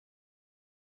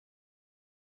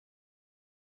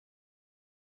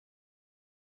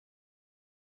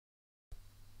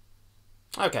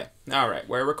Okay, alright,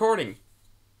 we're recording.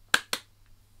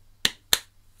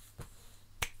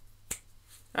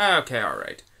 Okay,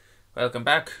 alright. Welcome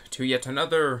back to yet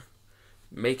another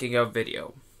making of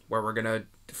video, where we're gonna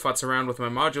futz around with my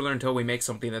modular until we make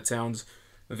something that sounds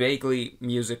vaguely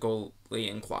musically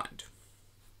inclined.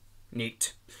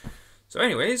 Neat. So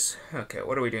anyways, okay,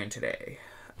 what are we doing today?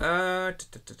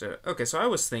 Okay, so I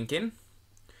was thinking,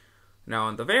 now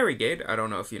on the Varigate, I don't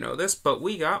know if you know this, but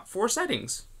we got 4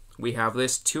 settings. We have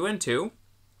this 2 and 2,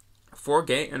 4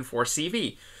 gate, and 4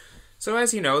 CV. So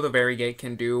as you know, the Varigate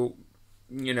can do,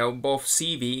 both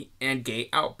CV and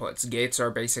gate outputs. Gates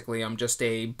are basically just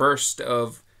a burst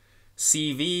of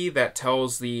CV that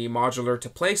tells the modular to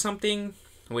play something,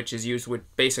 which is used with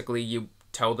basically you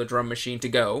tell the drum machine to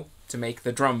go to make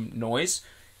the drum noise.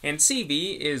 And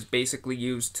CV is basically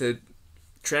used to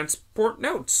transport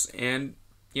notes and,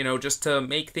 just to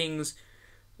make things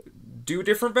do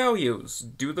different values,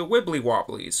 do the wibbly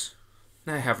wobblies.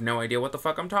 I have no idea what the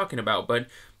fuck I'm talking about, but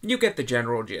you get the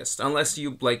general gist. Unless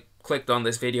you, clicked on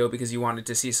this video because you wanted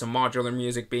to see some modular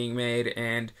music being made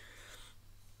and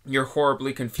you're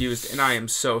horribly confused, and I am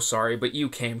so sorry, but you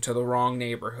came to the wrong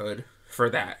neighborhood for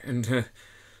that. And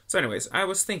so anyways, I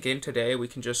was thinking today we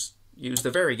can just use the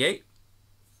Varigate.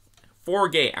 4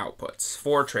 gate outputs,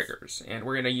 4 triggers, and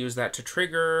we're going to use that to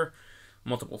trigger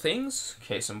multiple things.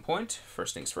 Case in point,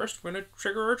 first things first, we're going to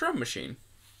trigger our drum machine.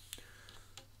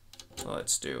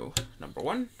 Let's do number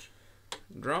 1,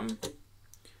 drum.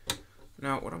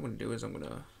 Now what I'm going to do is I'm going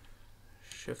to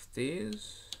shift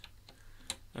these.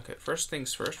 Okay, first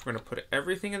things first, we're going to put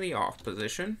everything in the off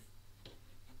position.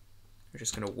 We're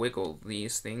just going to wiggle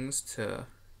these things to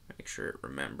make sure it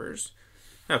remembers.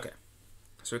 Okay,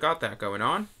 so we got that going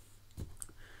on.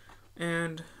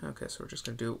 And, okay, so we're just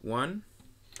going to do 1,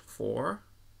 4,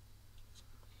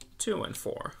 2, and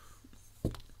 4.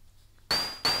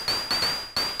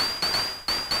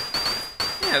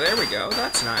 Yeah, there we go.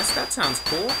 That's nice. That sounds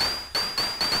cool. Okay,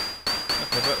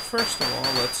 but first of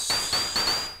all, let's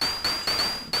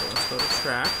go to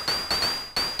track.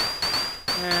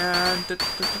 And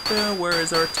where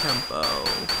is our tempo?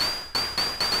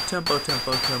 Tempo,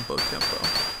 tempo, tempo, tempo.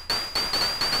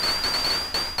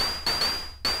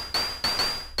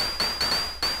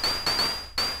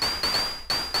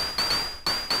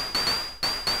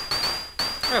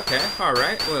 Okay,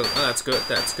 alright. Well, that's good,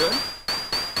 that's good.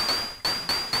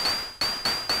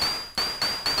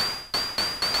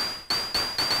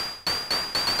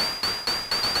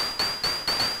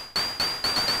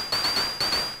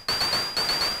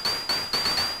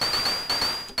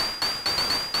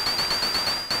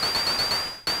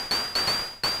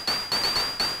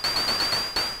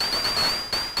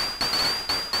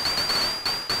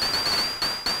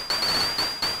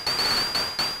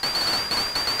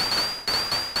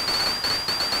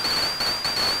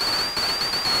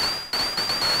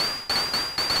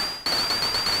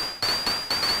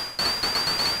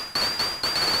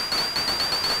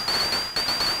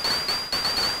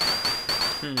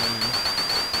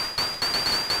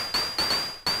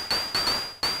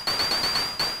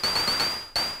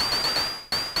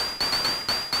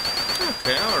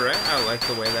 Okay, alright, I like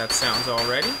the way that sounds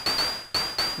already.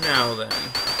 Now then,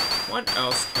 what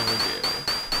else can we do?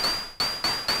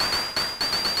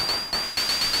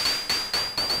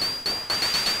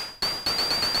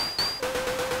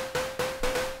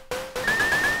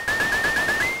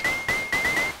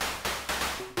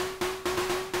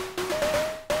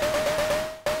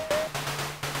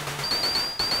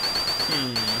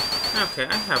 Okay,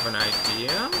 I have an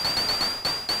idea.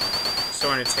 So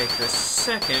I'm going to take this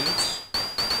second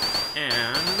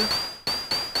and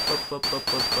I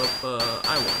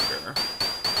wonder.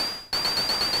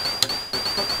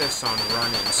 Put this on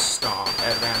run and stop,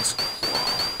 advanced claw.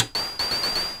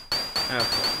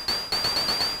 Okay.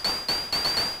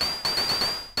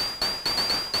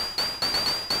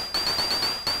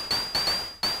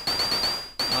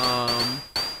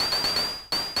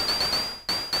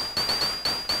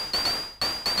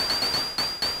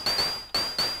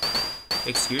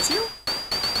 Excuse you?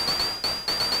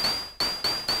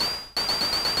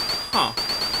 Huh.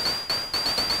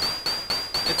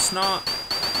 It's not...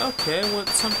 Okay, what?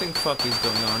 Something fucky's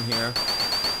going on here.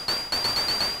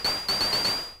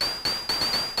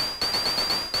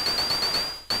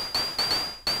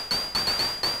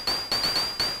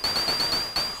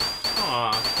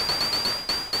 Huh.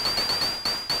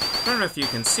 I don't know if you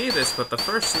can see this, but the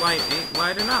first light ain't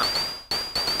lighting up.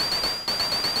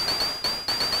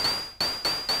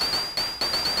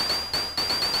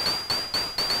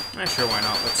 Sure, why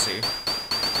not? Let's see.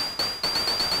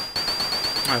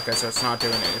 Okay, so it's not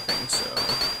doing anything, so...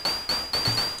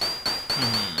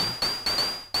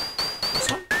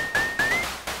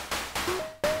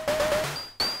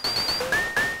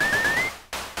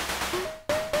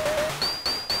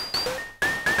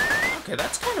 Okay,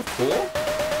 that's kind of cool.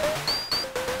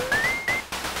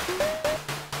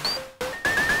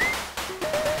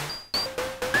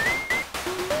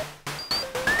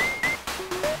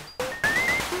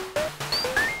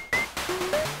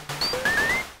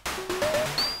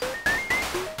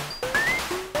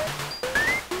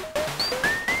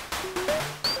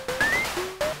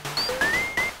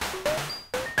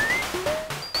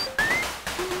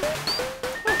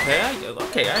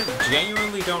 Okay, I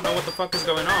genuinely don't know what the fuck is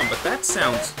going on, but that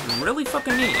sounds really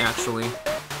fucking neat, actually.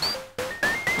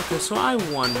 Okay, so I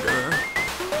wonder...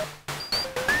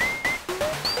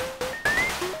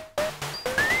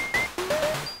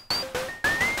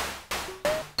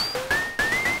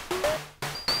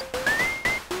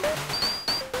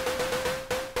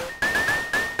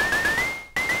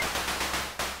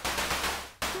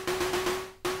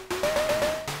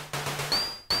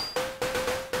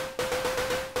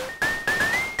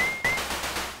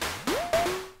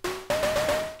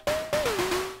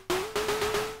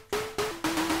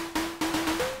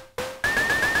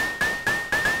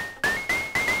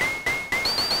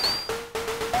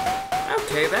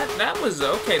 Okay, that was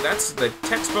okay. That's the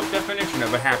textbook definition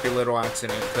of a happy little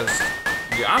accident, because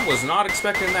yeah, I was not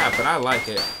expecting that, but I like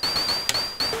it.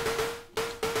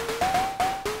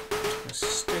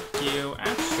 Stick you.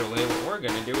 Actually, what we're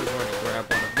gonna do is we're gonna grab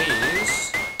one of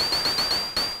these.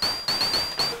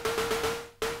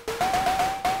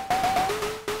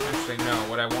 Actually, no.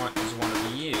 What I want is one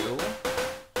of you.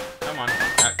 Come on,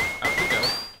 up you go.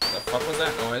 The fuck was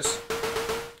that noise?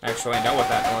 Actually, I know what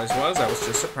that noise was. I was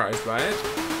just surprised by it.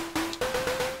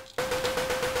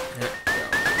 There we go.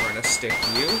 We're gonna stick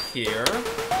you here,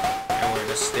 and we're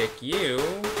gonna stick you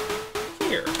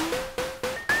here.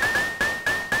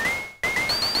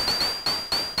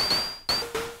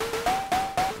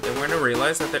 Then we're gonna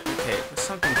realize that there. Okay,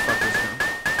 something fucking wrong.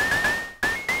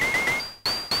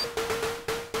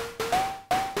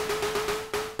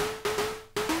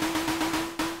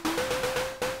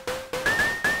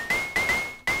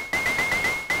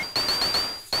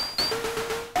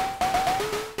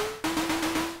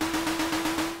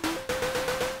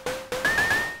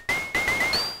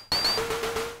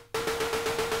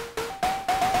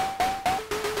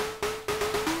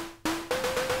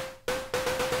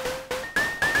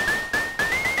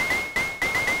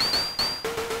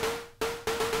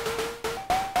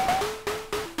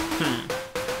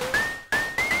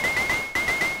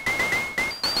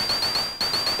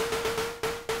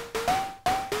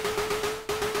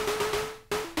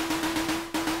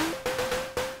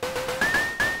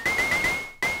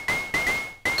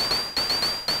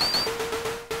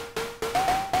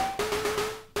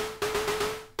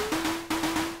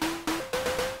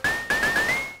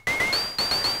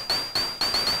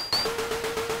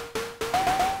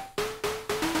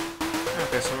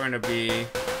 So we're going to be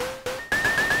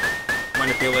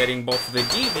manipulating both the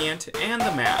deviant and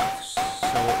the maths. So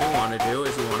what we want to do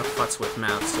is we want to futz with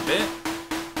maths a bit.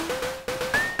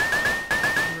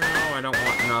 No, I don't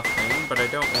want nothing, but I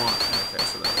don't want... Okay,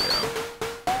 so there we go.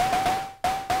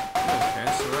 Okay,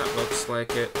 so that looks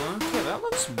like it... Okay, that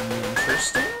looks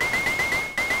interesting.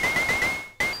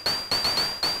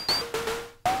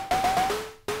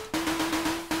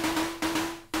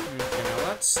 Okay, now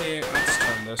let's see... Let's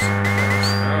turn this on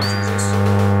first. Oh, Jesus.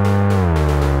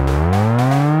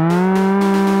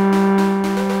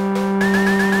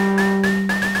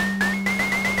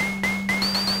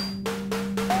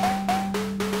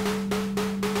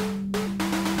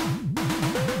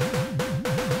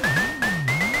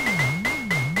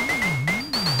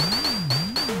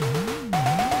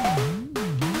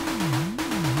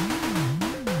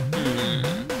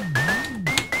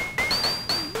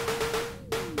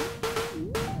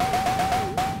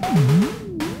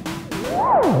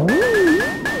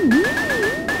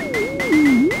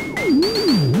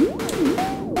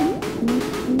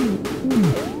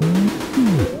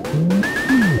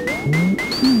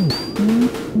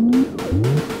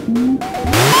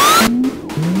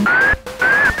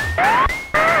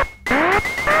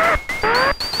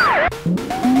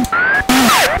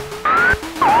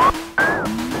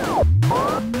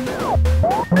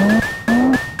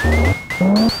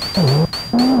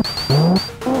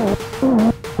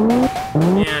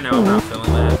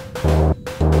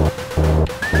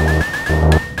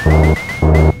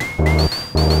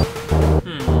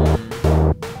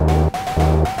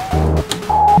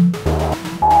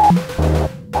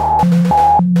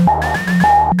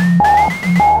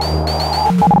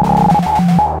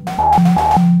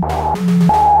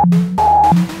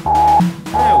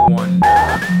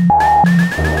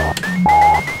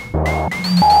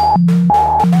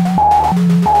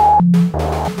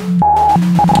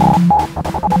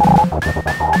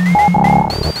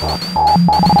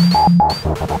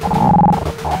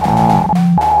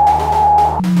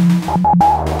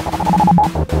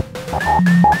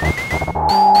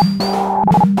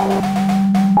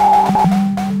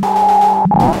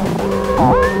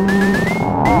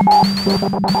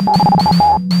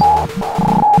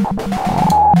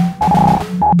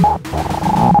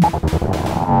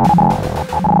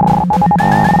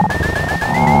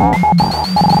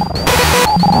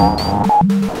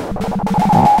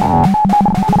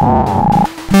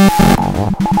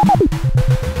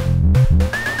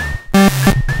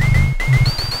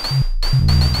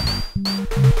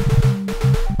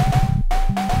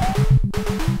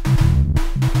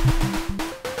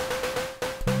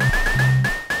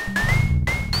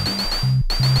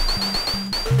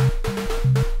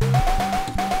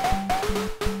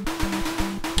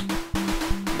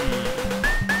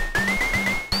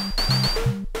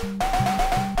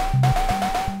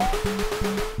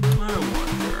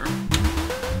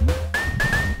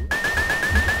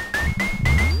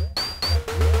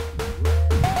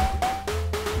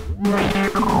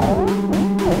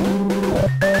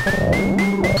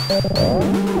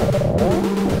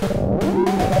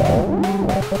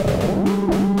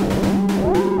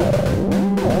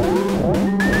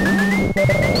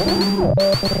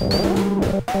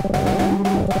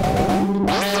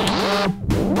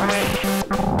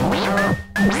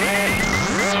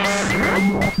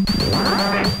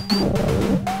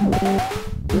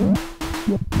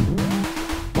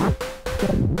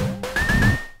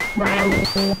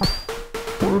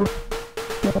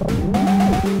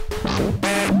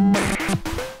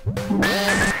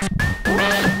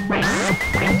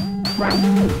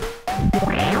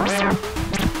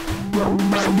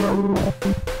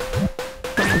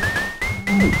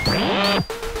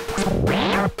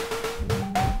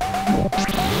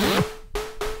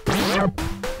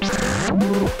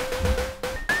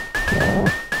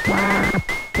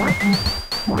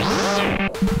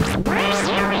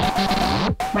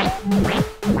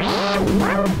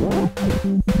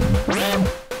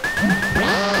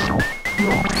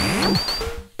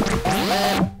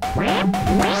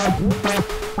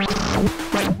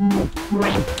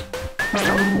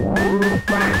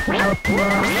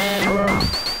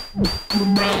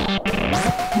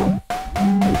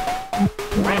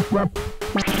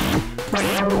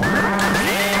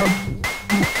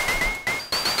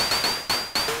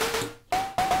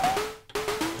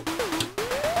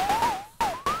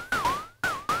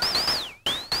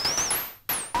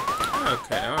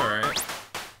 Okay, alright.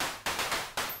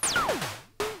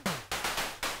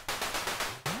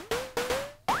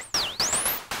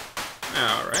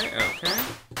 Alright, okay.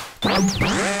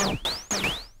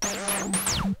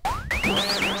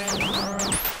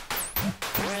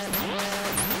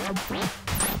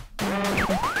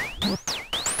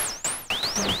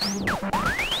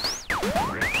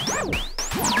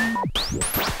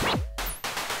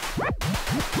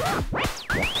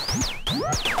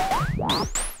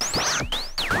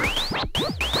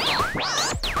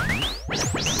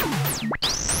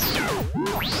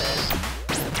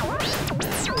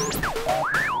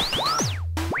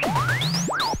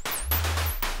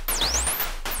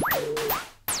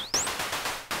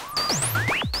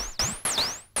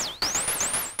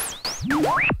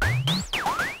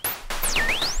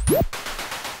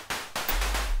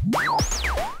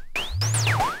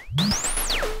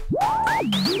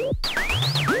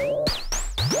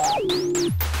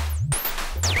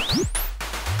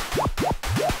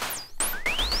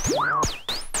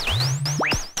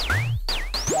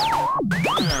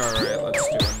 Alright, let's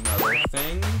do another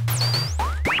thing.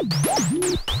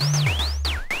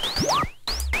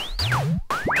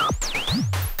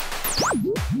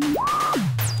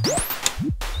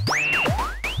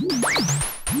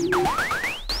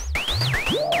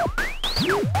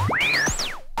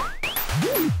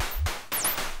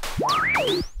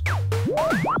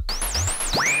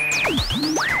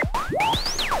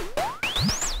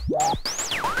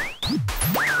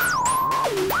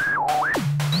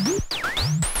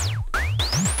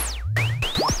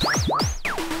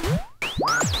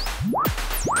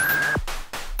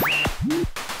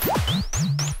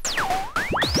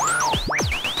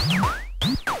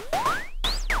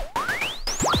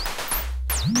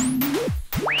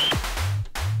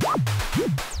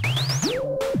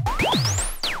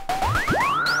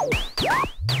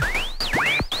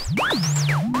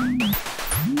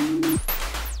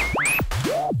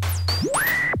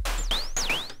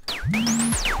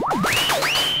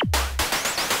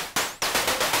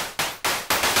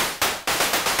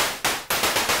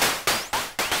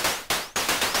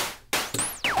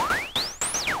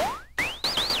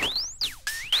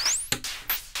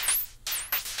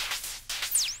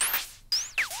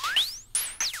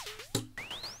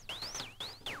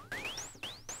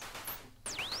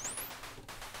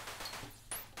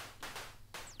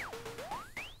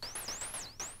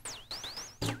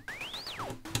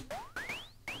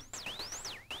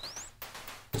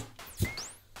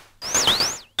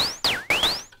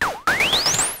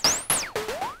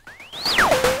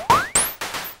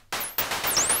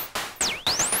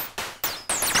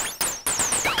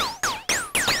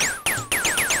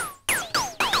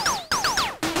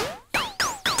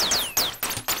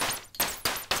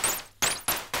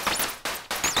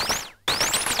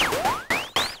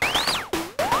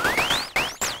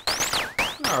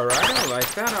 Alright, I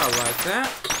like that, I like that.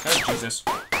 Oh, Jesus.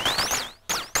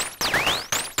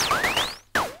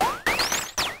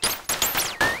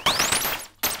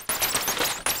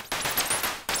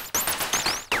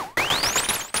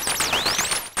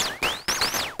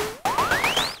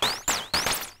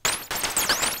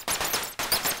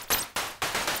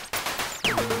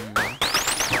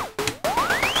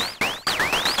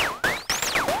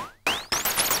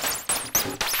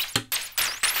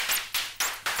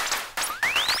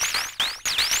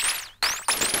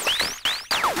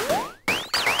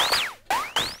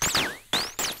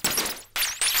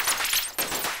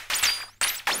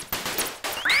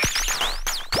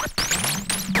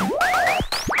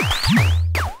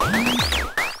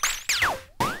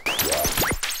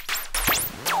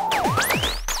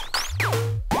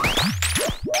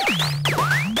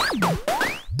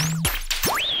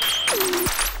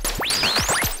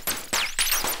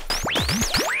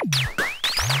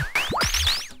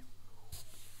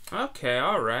 Okay,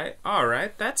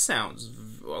 alright, that sounds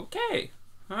okay.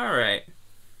 Alright.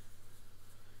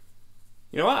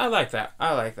 You know what? I like that.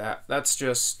 That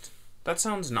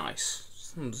sounds nice.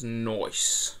 Sounds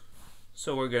nice.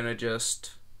 So we're gonna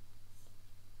just,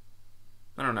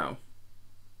 I don't know.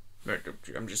 I'm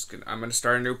gonna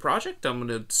start a new project, I'm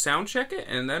gonna sound check it,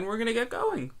 and then we're gonna get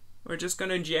going. We're just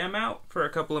gonna jam out for a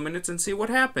couple of minutes and see what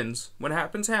happens. What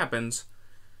happens, happens.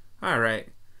 Alright.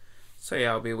 So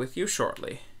yeah, I'll be with you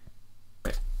shortly.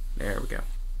 There we go.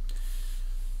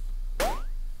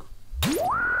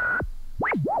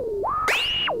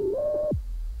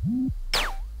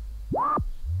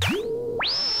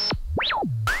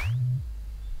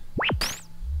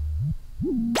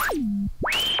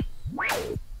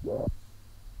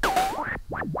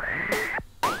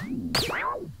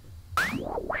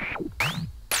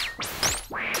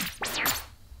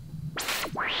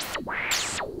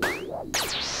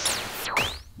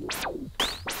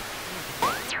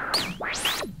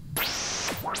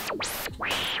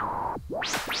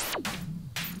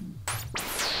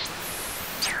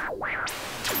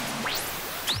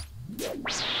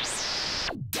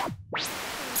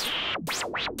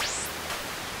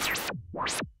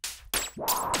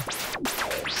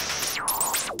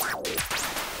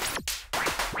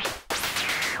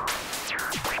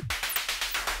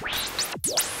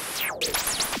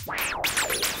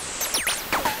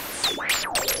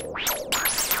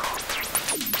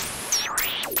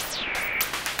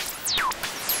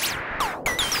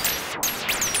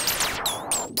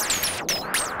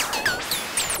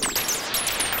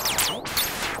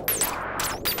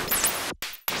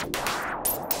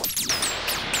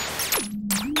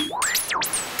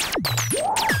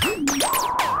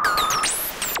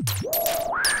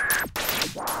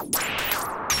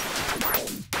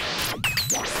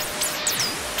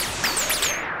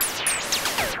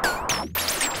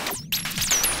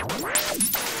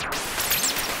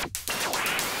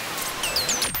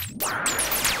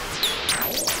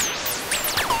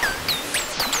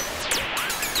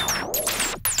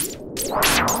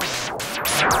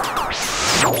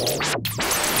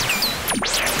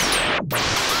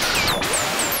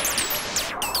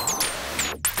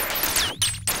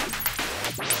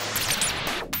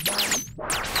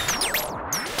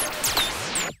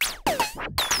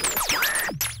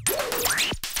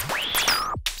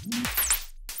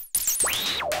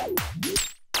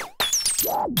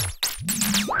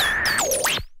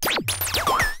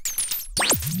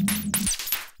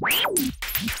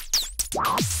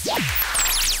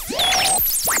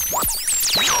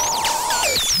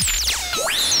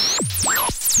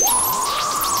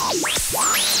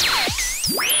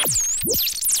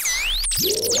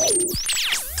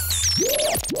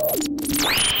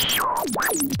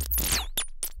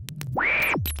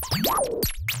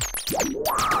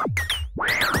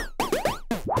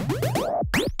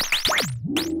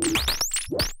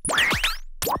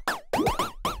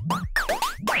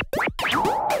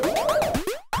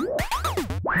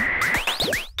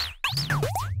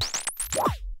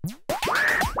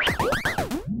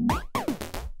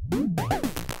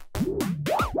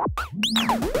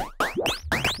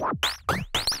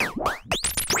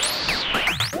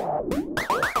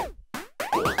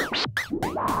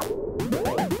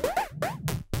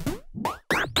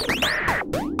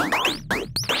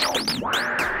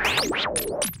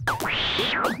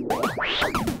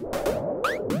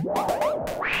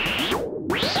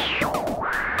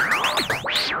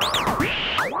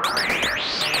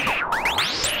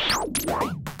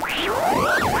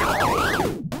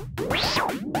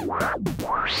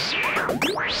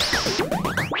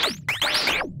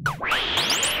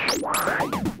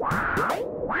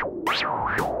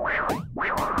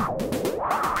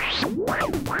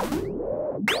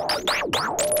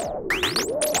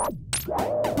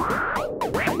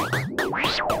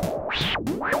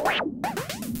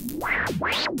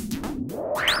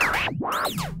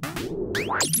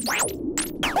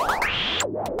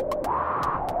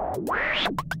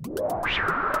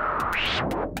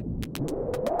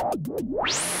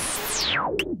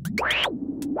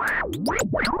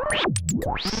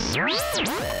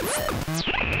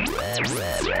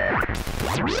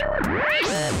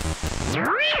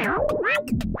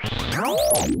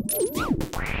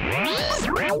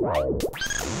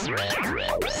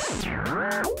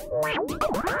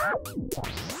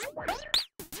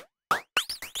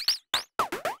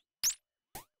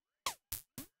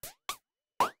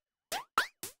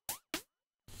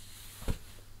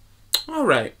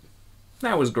 Alright,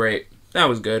 that was great. That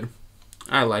was good.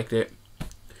 I liked it.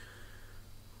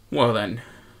 Well then,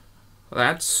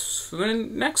 that's the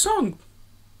next song.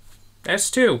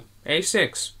 S2,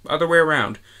 A6, other way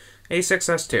around.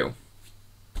 A6, S2.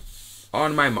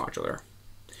 On my modular.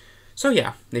 So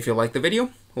yeah, if you liked the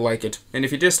video, like it. And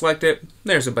if you disliked it,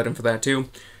 there's a button for that too.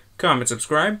 Comment,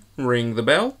 subscribe, ring the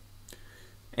bell.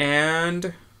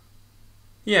 And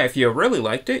yeah, if you really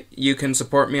liked it, you can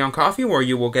support me on Ko-fi, where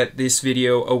you will get this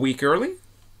video a week early.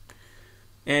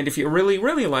 And if you really,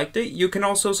 really liked it, you can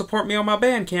also support me on my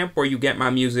Bandcamp, where you get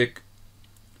my music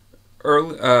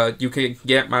early. You can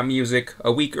get my music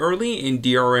a week early in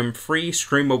DRM-free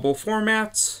streamable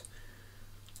formats,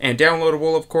 and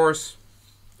downloadable, of course,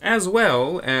 as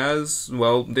well as,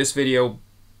 well, this video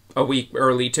a week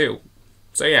early too.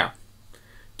 So yeah,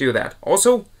 do that.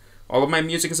 Also, all of my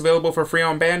music is available for free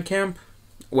on Bandcamp.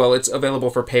 Well, it's available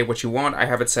for pay what you want. I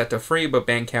have it set to free, but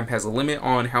Bandcamp has a limit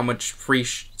on how much free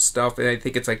stuff, and I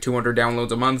think it's like 200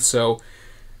 downloads a month, so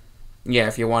yeah,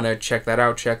 if you want to check that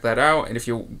out, check that out. And if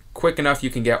you're quick enough, you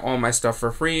can get all my stuff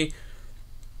for free.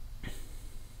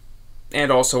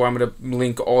 And also, I'm going to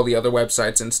link all the other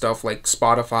websites and stuff like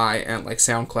Spotify and like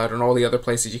SoundCloud and all the other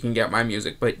places you can get my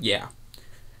music. But yeah,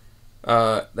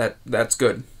 that's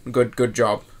good. Good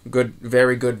job. Good,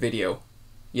 very good video.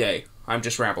 Yay. I'm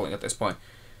just rambling at this point.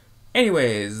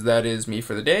 Anyways, that is me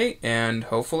for the day, and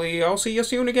hopefully I'll see you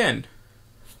soon again.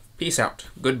 Peace out.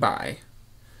 Goodbye.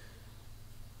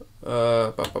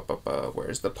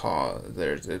 Where's the pause?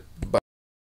 There's it.